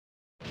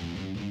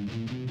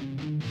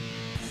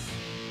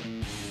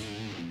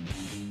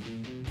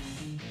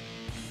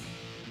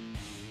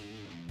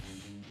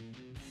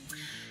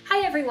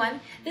everyone,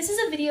 this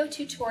is a video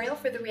tutorial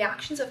for the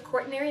reactions of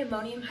quaternary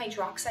ammonium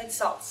hydroxide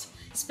salts,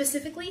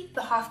 specifically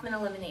the Hoffmann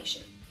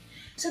elimination.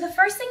 So the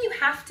first thing you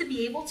have to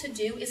be able to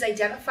do is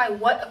identify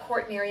what a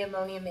quaternary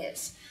ammonium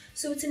is.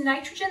 So it's a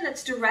nitrogen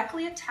that's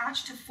directly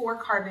attached to 4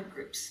 carbon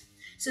groups.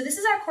 So this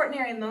is our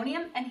quaternary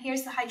ammonium, and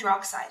here's the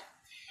hydroxide.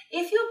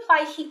 If you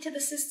apply heat to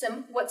the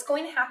system, what's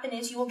going to happen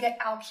is you will get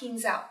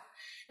alkenes out.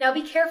 Now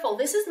be careful,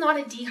 this is not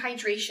a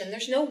dehydration.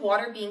 There's no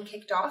water being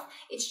kicked off.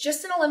 It's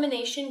just an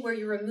elimination where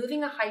you're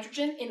removing a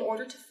hydrogen in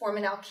order to form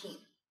an alkene.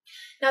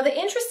 Now the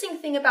interesting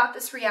thing about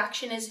this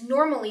reaction is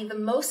normally the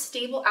most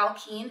stable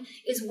alkene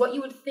is what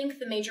you would think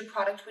the major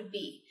product would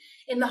be.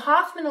 In the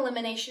Hoffmann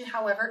elimination,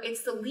 however,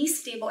 it's the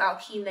least stable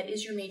alkene that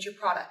is your major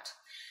product.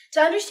 To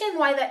understand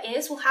why that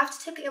is, we'll have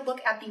to take a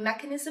look at the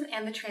mechanism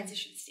and the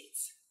transition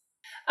states.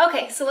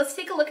 Okay, so let's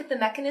take a look at the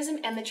mechanism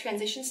and the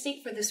transition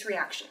state for this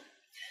reaction.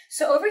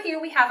 So over here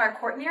we have our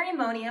quaternary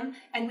ammonium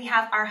and we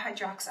have our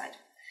hydroxide.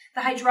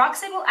 The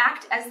hydroxide will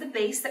act as the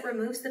base that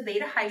removes the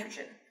beta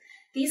hydrogen.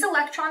 These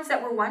electrons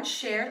that were once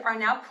shared are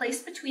now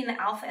placed between the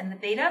alpha and the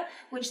beta,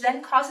 which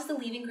then causes the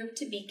leaving group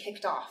to be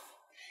kicked off.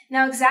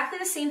 Now exactly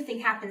the same thing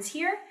happens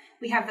here.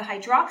 We have the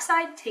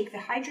hydroxide take the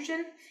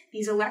hydrogen.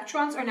 These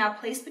electrons are now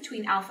placed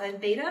between alpha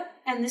and beta,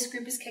 and this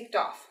group is kicked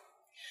off.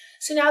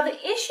 So now the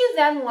issue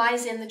then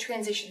lies in the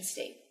transition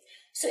state.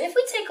 So if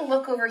we take a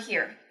look over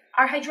here,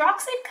 our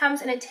hydroxide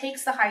comes and it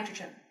takes the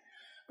hydrogen.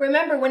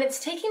 Remember, when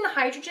it's taking the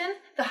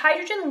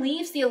hydrogen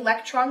leaves the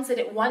electrons that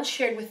it once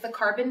shared with the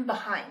carbon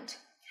behind.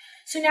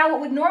 So now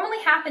what would normally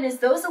happen is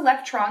those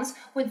electrons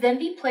would then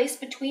be placed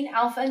between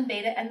alpha and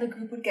beta and the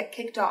group would get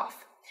kicked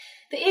off.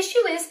 The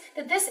issue is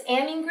that this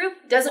amine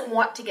group doesn't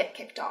want to get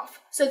kicked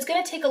off. So it's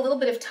going to take a little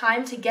bit of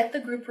time to get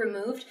the group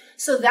removed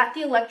so that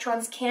the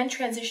electrons can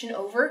transition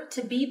over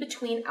to be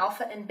between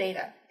alpha and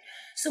beta.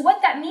 So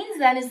what that means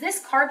then is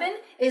this carbon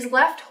is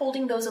left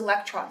holding those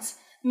electrons,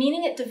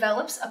 meaning it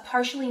develops a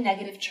partially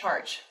negative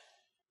charge.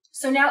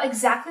 So now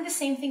exactly the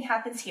same thing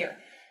happens here.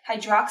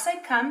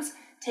 Hydroxide comes,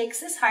 takes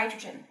this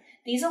hydrogen.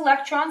 These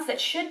electrons that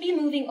should be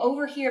moving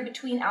over here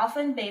between alpha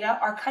and beta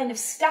are kind of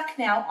stuck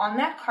now on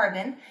that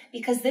carbon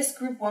because this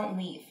group won't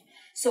leave.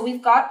 So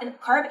we've got a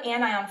carb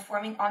anion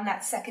forming on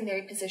that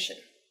secondary position.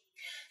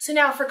 So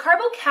now for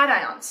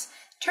carbocations,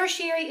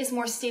 tertiary is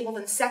more stable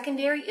than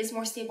secondary, is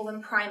more stable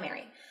than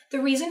primary.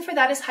 The reason for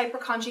that is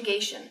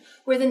hyperconjugation,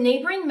 where the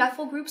neighboring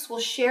methyl groups will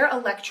share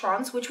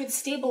electrons, which would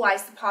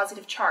stabilize the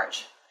positive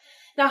charge.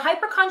 Now,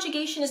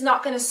 hyperconjugation is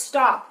not going to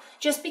stop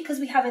just because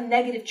we have a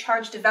negative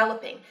charge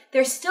developing.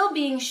 They're still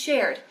being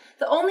shared.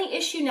 The only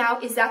issue now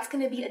is that's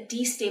going to be a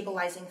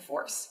destabilizing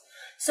force.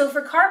 So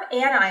for carb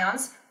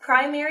anions,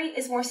 primary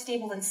is more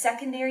stable than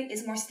secondary,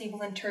 is more stable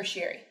than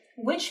tertiary,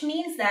 which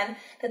means then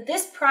that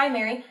this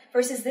primary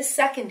versus this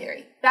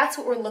secondary, that's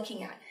what we're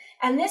looking at.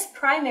 And this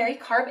primary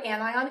carb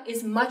anion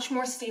is much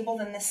more stable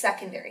than the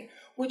secondary,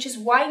 which is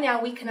why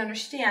now we can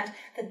understand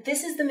that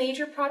this is the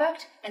major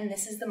product and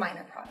this is the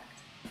minor product.